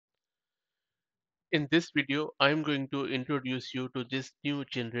In this video, I'm going to introduce you to this new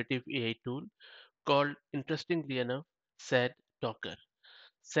generative AI tool called, interestingly enough, SadTalker.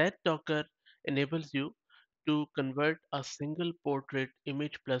 SadTalker enables you to convert a single portrait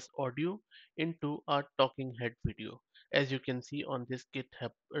image plus audio into a talking head video. As you can see on this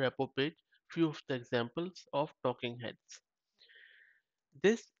GitHub repo page, few of the examples of talking heads.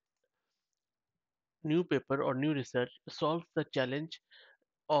 This new paper or new research solves the challenge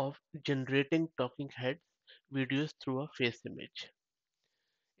of generating talking heads videos through a face image.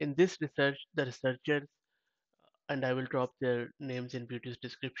 In this research, the researchers, and I will drop their names in video's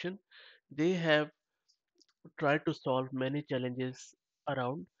description, they have tried to solve many challenges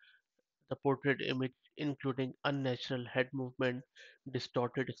around the portrait image, including unnatural head movement,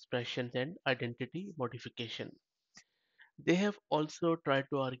 distorted expressions, and identity modification. They have also tried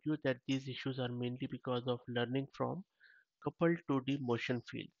to argue that these issues are mainly because of learning from coupled 2D motion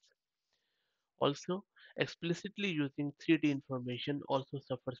fields. Also, explicitly using 3D information also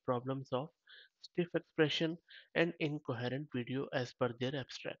suffers problems of stiff expression and incoherent video as per their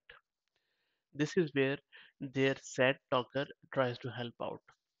abstract. This is where their SadTalker tries to help out.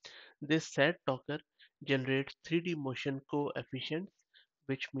 This SadTalker generates 3D motion coefficients,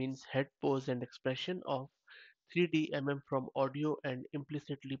 which means head pose and expression of 3D from audio and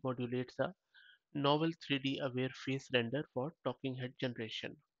implicitly modulates a novel 3D aware face render for talking head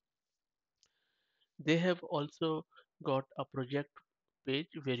generation. They have also got a project page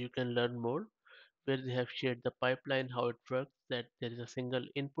where you can learn more, where they have shared the pipeline, how it works, that there is a single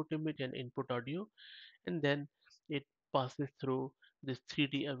input image and input audio, and then it passes through this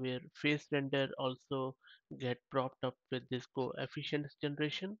 3D aware face render, also get propped up with this coefficients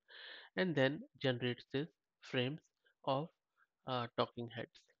generation, and then generates this frames of talking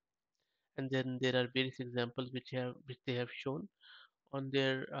heads. And then there are various examples which they have shown on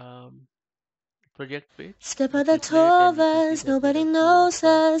their project page. Step I out the will play it two and of you can see us, that there nobody are few of knows the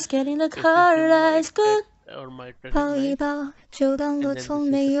us. Get in the faces car, you might let's go. or might 抱一 recognize. 抱，就当 And 做 then 从 this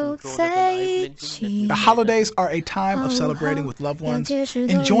is 没 the 有 controllable 在 eye 一 blinking. Let me起。The play it holidays again. are a time of 好不 celebrating 好？with loved 要 ones, 解释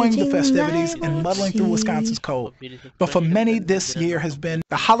都已 enjoying the 经来 festivities, 不 and muddling through 及。Wisconsin's cold. Of various But for expressions, many, and then this there are a year lot has of been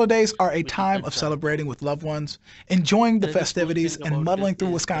the different holidays are a videos time and of transforms. celebrating with loved ones, enjoying the There is a cool festivities, thing and about this muddling through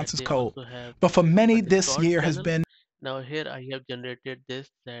is that Wisconsin's they cold. also have But for a many, this Discord year has channel. been Now here I have generated this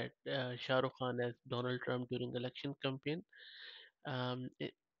that Shah Rukh Khan as Donald Trump during election campaign.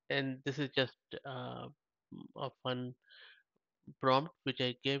 And this is just uh, a fun prompt which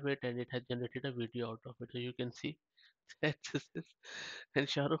I gave it, and it has generated a video out of it. So you can see that this is. And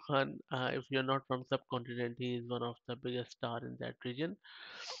Shah Rukh Khan, if you're not from subcontinent, he is one of the biggest star in that region,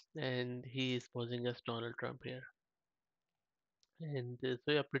 and he is posing as Donald Trump here. And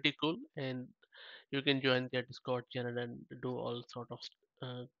so yeah, pretty cool. And you can join their Discord channel and do all sort of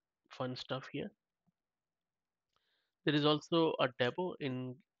uh, fun stuff here. There is also a demo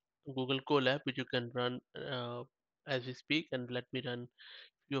in Google Colab which you can run as we speak, and let me run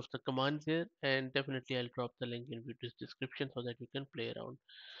few of the commands here, and definitely I'll drop the link in video's description so that you can play around.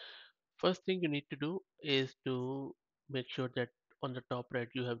 First thing you need to do is to make sure that on the top right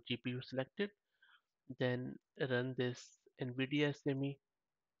you have GPU selected, then run this NVIDIA SME,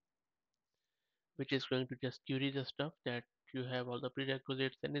 which is going to just query the stuff that you have all the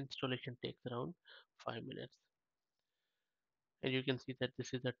prerequisites, and installation takes around 5 minutes. And you can see that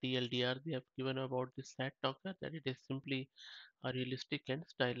this is a TLDR they have given about this SadTalker, that it is simply a realistic and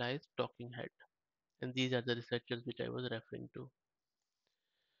stylized talking head. And these are the researchers which I was referring to.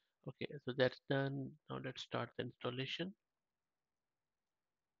 Okay, so that's done. Now let's start the installation.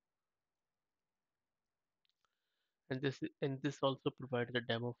 And this also provides the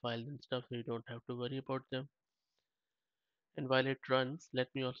demo file and stuff, so you don't have to worry about them. And while it runs, let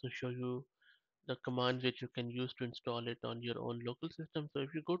me also show you the commands which you can use to install it on your own local system. So if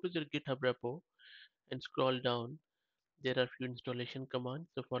you go to their GitHub repo and scroll down, there are few installation commands.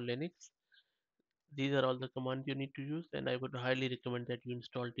 So for Linux, these are all the commands you need to use, and I would highly recommend that you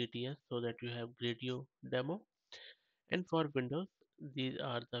install TTS so that you have Gradio demo. And for Windows, these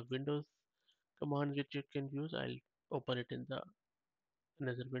are the Windows commands which you can use. I'll open it in the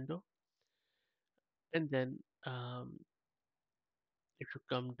another window. And then if you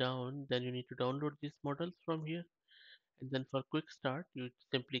come down, then you need to download these models from here. And then for quick start, you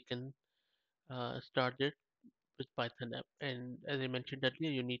simply can start it with Python app. And as I mentioned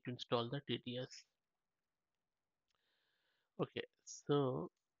earlier, you need to install the TTS. Okay, so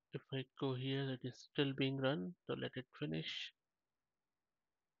if I go here, it is still being run, so let it finish.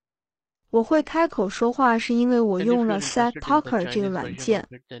 我会开口说话是因为我 And if 用了 you're interested in the SadTalker 这个 Chinese 软 version of 件。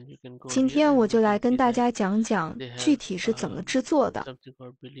it, then you can go 今 here 天我 and you 就来 can 跟 see 大 that 家讲讲 they 具 have 体是怎么制作的。something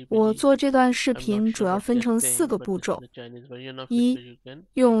called我 Bilibili. 做这段视 I'm not 频主 sure 要 what 分 they're 成四 saying, 个 but 步 this is 骤：the Chinese version of it, 一、so you can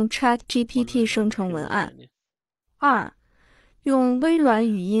用 follow ChatGPT along 生 if 成 you 文 know 案；Chinese. 二、用微软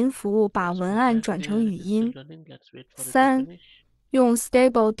语音服务把 Let's 文 go 案 back 转成 there. 语 It is still 音；running. Let's wait for it to 三、finish. 用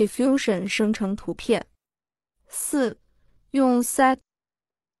Stable Diffusion 生成图片；四、用 Set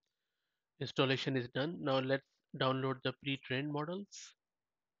Installation is done. Now let's download the pre-trained models.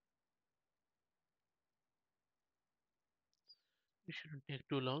 It shouldn't take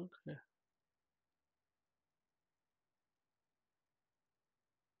too long. Yeah,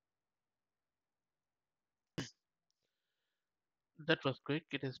 that was quick.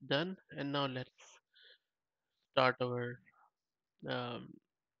 It is done. And now let's start our um,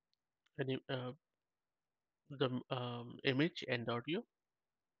 the image and audio.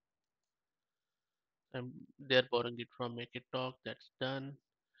 They're borrowing it from Make It Talk. That's done.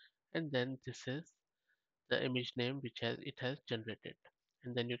 And then this is the image name which has generated.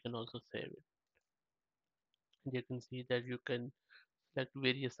 And then you can also save it. And you can see that you can select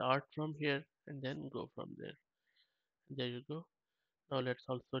various art from here and then go from there. There you go. Now let's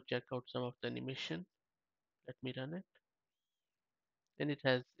also check out some of the animation. Let me run it. And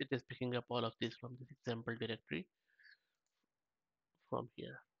it is picking up all of these from this example directory from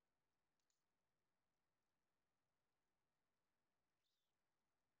here.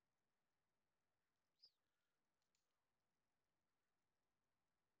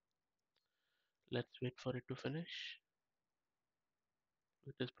 Let's wait for it to finish.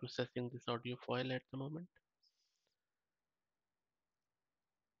 It is processing this audio file at the moment.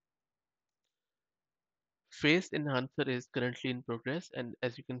 Face enhancer is currently in progress, and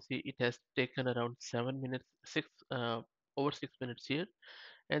as you can see, it has taken around 7 minutes, over 6 minutes here,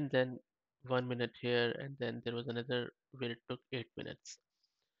 and then 1 minute here, and then there was another where it took 8 minutes.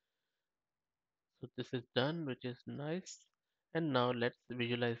 So this is done, which is nice. And now let's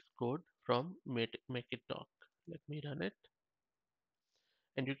visualize code from Make It Talk. Let me run it.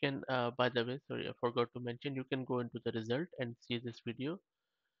 And you can, by the way, sorry, I forgot to mention, you can go into the result and see this video.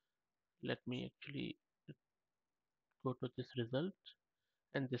 Let me actually go to this result,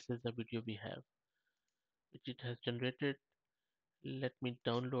 and this is the video we have, which it has generated. Let me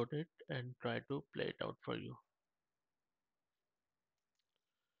download it and try to play it out for you.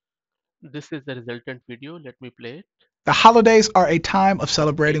 This is the resultant video. Let me play it. The holidays are a time of It's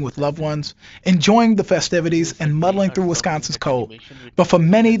celebrating 8 with loved seconds. ones, enjoying the This festivities, is and actually muddling a through 20 Wisconsin's minute cold. animation But for which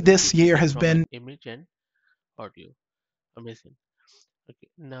many, has been this year duplicated has from an been image and audio. Amazing. Okay,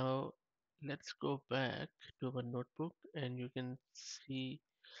 now let's go back to our notebook, and you can see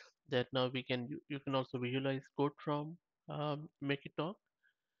that now you can also visualize code from Make It Talk.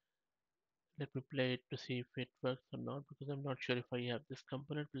 Let me play it to see if it works or not, because I'm not sure if I have this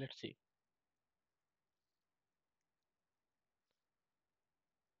component. But let's see.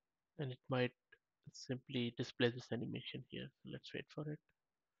 And it might simply display this animation here. So let's wait for it.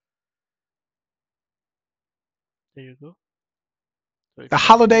 There you go. So it the has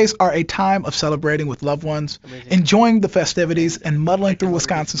holidays been are a time of celebrating with loved ones, amazing. enjoying the festivities, And and I muddling through can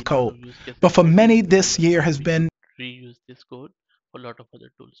already Wisconsin's see a lot cold. of use cases But for for this, many, because this I'm year has actually been going to reuse this code for a lot of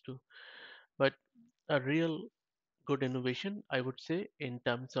other tools too. But a real good innovation, I would say, in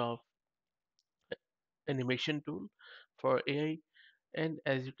terms of animation tool for AI. And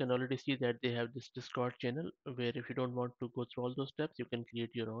as you can already see that they have this Discord channel where if you don't want to go through all those steps, you can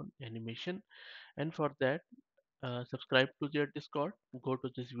create your own animation. And for that, subscribe to their Discord, go to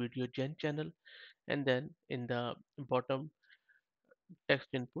this video gen channel, and then in the bottom text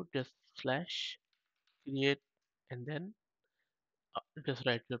input, just slash create, and then just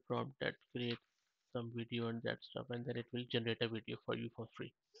write your prompt that create some video and that stuff, and then it will generate a video for you for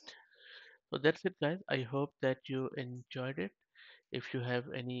free. So that's it, guys. I hope that you enjoyed it. If you have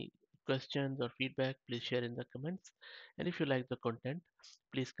any questions or feedback, please share in the comments. And if you like the content,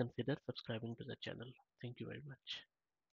 please consider subscribing to the channel. Thank you very much.